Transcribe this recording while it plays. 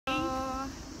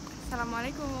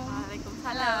Assalamualaikum.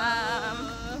 Waalaikumsalam.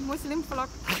 Muslim vlog.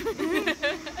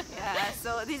 Yeah,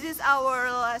 so this is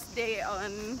our last day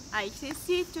on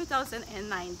ICC 2019.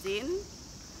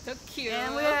 So cute.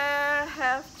 And we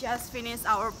have just finished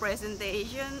our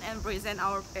presentation and present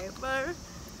our paper.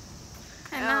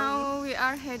 And now we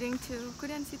are heading to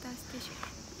Universitas station.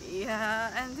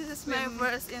 Yeah, and this is my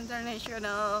first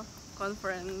international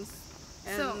conference.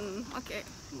 And So, okay.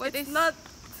 What it's is not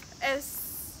as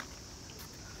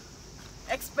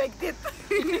expected.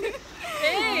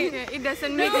 Hey, okay, it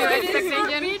doesn't meet your it is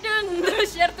expectation. forbidden to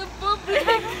share to public.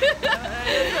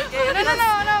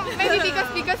 No. Maybe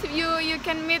because you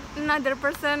can meet another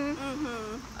person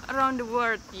around the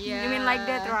world. Yeah. You mean like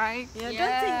that, right? Yeah,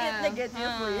 don't take it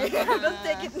negatively. Don't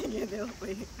take it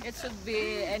negatively. It should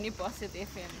be any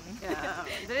positive in. Yeah,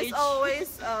 there is Each- always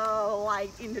a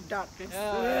light in the darkness.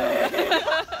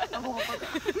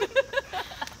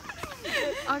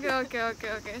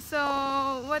 Okay. So,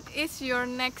 what is your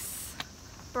next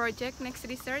project, next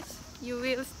research? You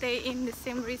will stay in the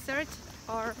same research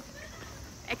or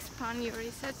expand your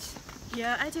research?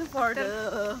 Yeah, I think for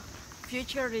the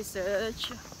future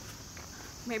research,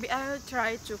 maybe I will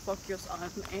try to focus on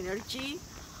energy,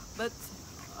 but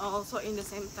also in the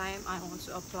same time I want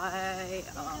to apply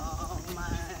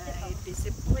my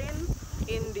discipline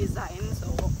in design. So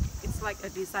it's like a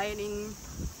designing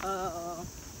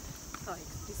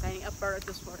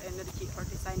apparatus for energy or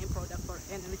designing product for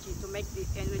energy to make the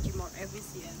energy more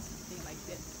efficient, something like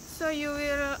that. So you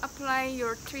will apply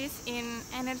your trees in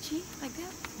energy like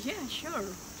that? Yeah, sure.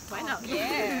 Why not?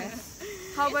 Yes.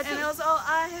 How about And also,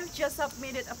 I have just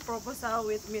submitted a proposal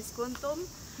with Miss Kuntum.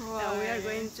 We are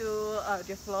going to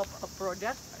develop a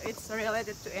product. It's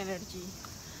related to energy.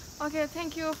 Okay,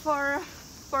 thank you for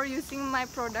using my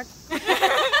product.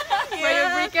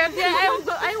 Yeah,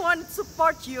 I want to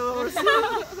support you.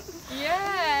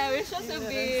 Yeah, we should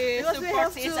be Because we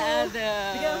support have each to- other.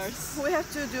 Because we have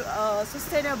to do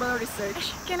sustainable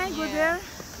research. Can I go Yeah. there?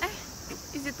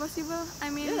 Is it possible? I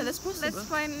mean, Yeah, that's possible. let's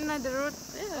find another route.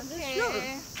 Yeah, that's Okay. sure.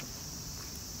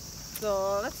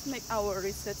 So let's make our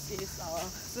research is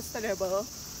sustainable,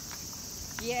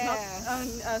 Yeah.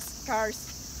 not scarce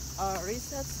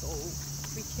research. So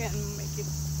we can make it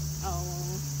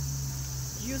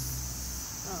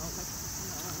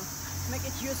make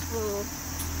it useful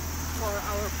for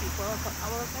our people, for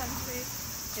our country,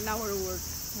 in our world.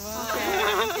 Wow.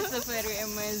 It's a very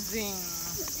amazing.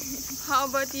 How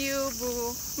about you,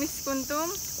 Bu Miss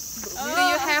Kuntum? Oh. Do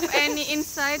you have any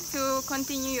insight to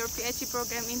continue your PhD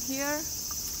program in here?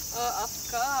 Of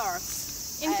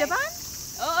course. In Japan?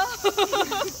 Oh.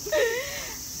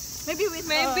 Maybe with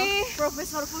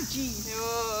Professor Fuji.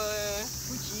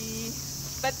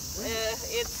 But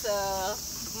it's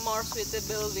more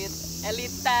suitable with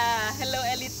Elita. Hello,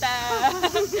 Elita.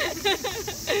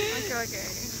 Okay.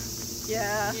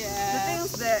 Yeah. Yeah. The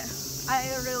things that I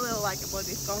really like about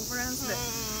this conference that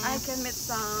I can meet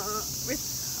with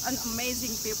an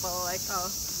amazing people. Like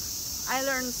I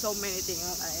learned so many things.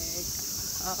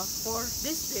 Like for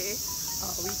this day,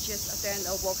 we just attend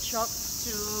a workshop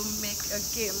to make a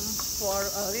game for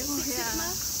Lean Six Sigma.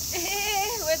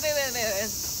 Wait.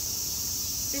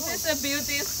 This is a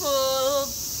beautiful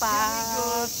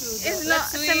path. It's not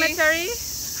cemetery.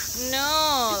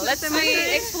 No, let's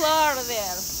cemetery. explore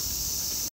there.